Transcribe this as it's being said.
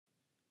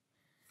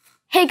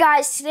Hey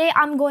guys, today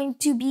I'm going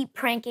to be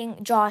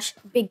pranking Josh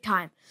big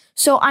time.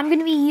 So I'm going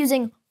to be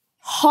using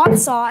hot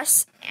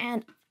sauce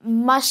and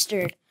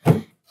mustard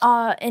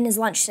in his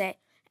lunch today.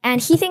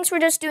 And he thinks we're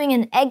just doing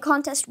an egg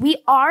contest.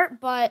 We are,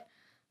 but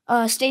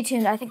stay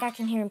tuned. I think I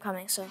can hear him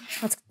coming. So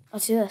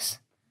let's do this.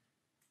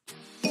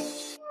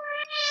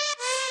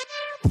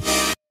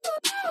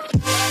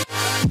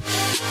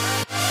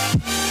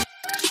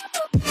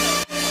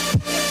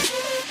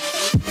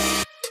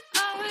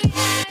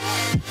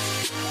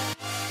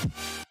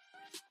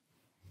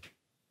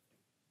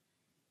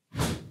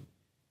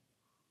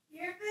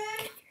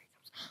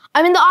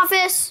 I'm in the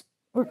office.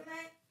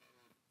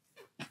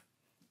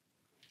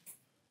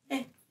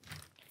 Hey.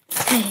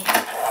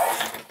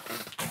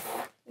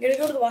 I'm gonna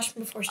go to the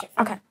washroom before she.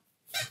 Okay.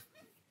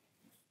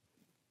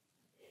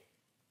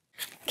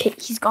 Okay,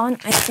 he's gone.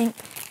 I think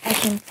I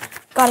can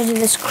gotta do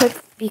this quick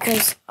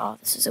because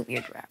this is a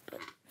weird wrap, but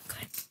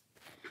okay.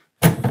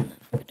 I'm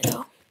gonna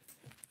go.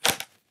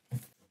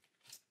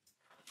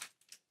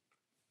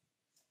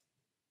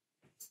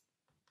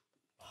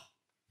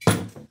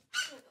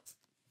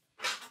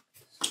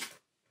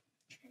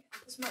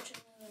 As much as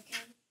I can.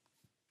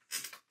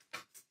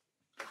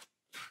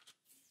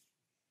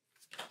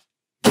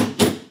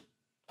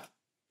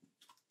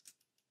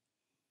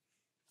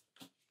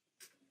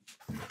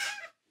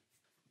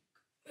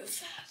 Move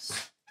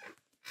fast.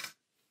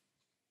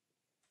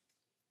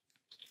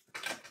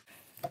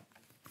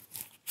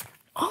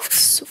 Oh,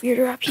 this is a weird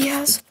wrap he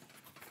has.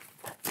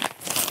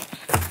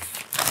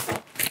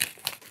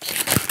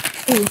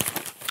 Ooh.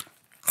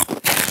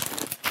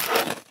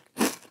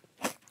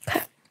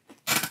 Okay.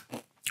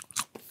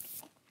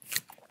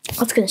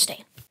 That's gonna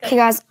stay. Okay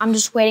guys, I'm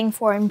just waiting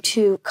for him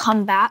to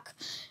come back,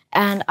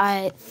 and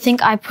I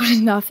think I put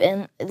enough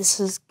in. This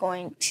is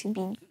going to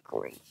be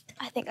great.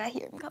 I think I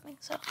hear him coming,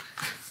 so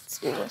let's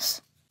do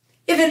this.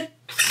 Evan,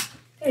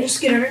 just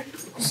get over.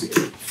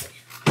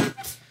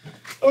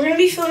 We're gonna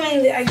be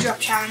filming the egg drop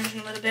challenge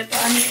in a little bit, but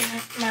I'm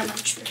eating my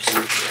lunch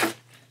first.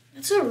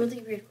 That's a really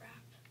weird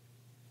wrap.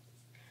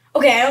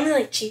 Okay, I only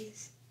like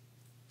cheese.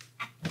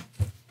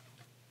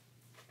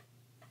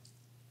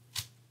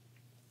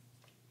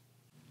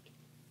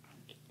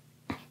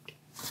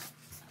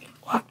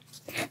 What?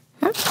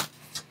 Can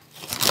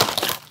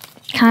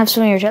I have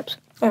some of your chips?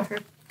 Okay.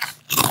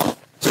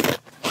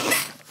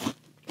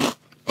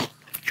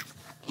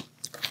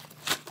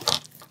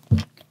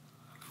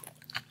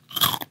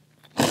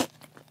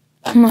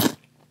 Come on.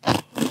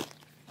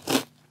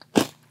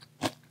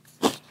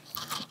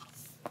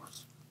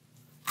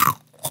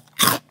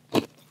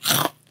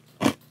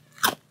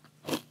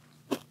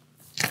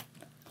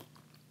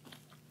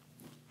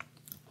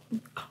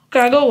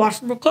 Can I go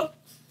wash real quick?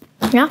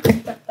 Yeah?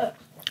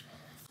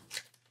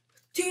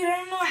 Dude, I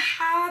don't know what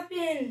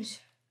happened.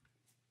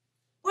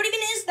 What even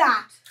is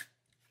that?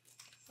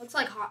 Looks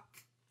like hot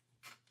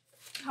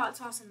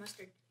sauce and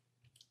mustard.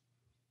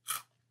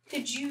 What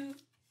did you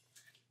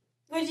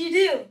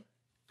do?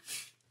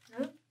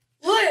 No.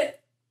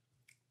 What?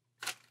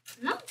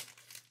 No.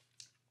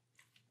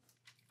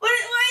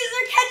 Why is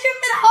there ketchup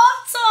and hot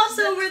sauce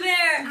over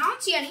there? I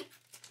don't see any.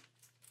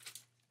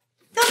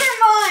 Those are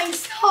mine.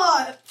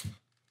 Stop.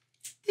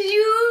 Did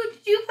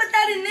you put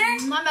that in there?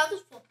 My mouth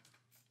is full.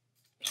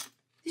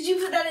 Did you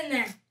put that in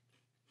there?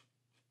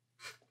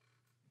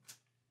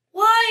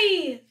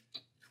 Why?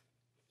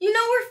 You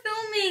know we're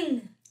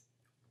filming.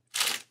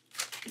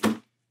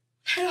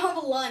 I don't have a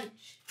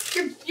lunch.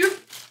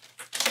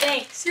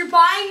 Thanks. You're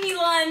buying me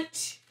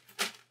lunch.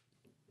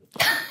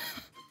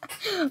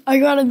 I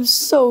got him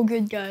so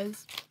good,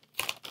 guys.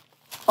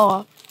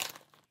 Aw.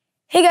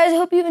 Hey guys, I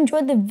hope you've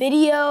enjoyed the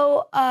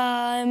video.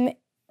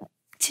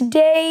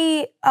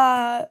 Today,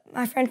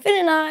 my friend Finn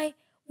and I,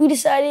 we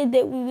decided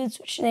that we would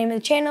switch the name of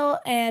the channel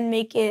and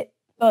make it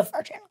both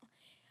our channel.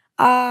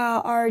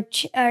 Our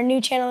new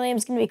channel name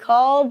is going to be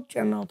called,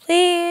 drumroll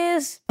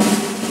please,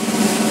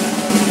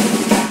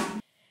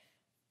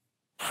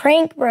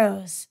 Prank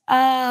Bros.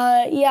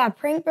 Yeah,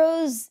 Prank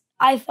Bros.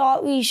 I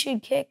thought we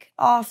should kick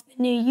off the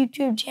new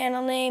YouTube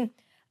channel name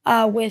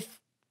with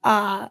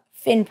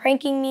Finn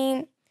pranking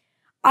me.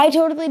 I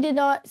totally did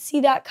not see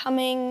that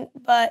coming,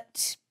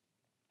 but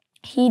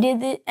he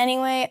did it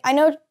anyway. I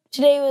know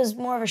today was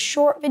more of a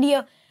short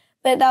video,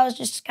 but that was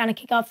just to kind of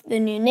kick off the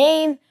new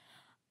name.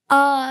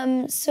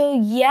 So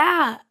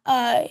yeah,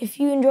 if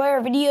you enjoy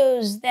our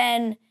videos,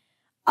 then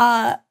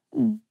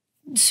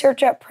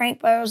search up Prank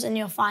Bros and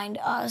you'll find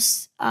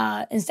us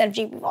instead of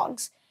JB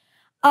Vlogs.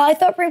 I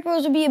thought Prank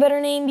Bros would be a better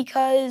name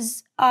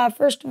because,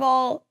 first of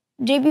all,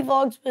 JB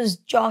Vlogs was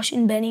Josh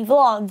and Benny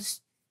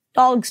Vlogs,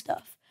 dog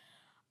stuff.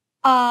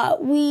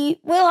 We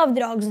will have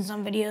the dogs in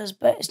some videos,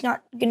 but it's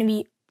not going to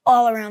be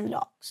all around the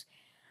dogs.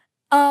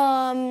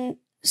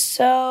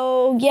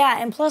 So yeah,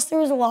 and plus there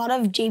was a lot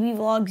of JB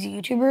Vlogs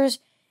YouTubers,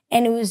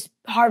 and it was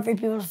hard for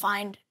people to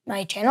find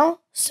my channel.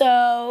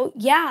 So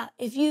yeah,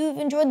 if you've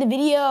enjoyed the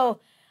video,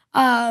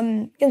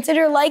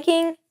 consider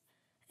liking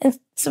and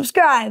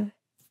subscribe.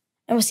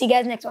 And we'll see you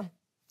guys next one.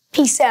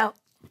 Peace out.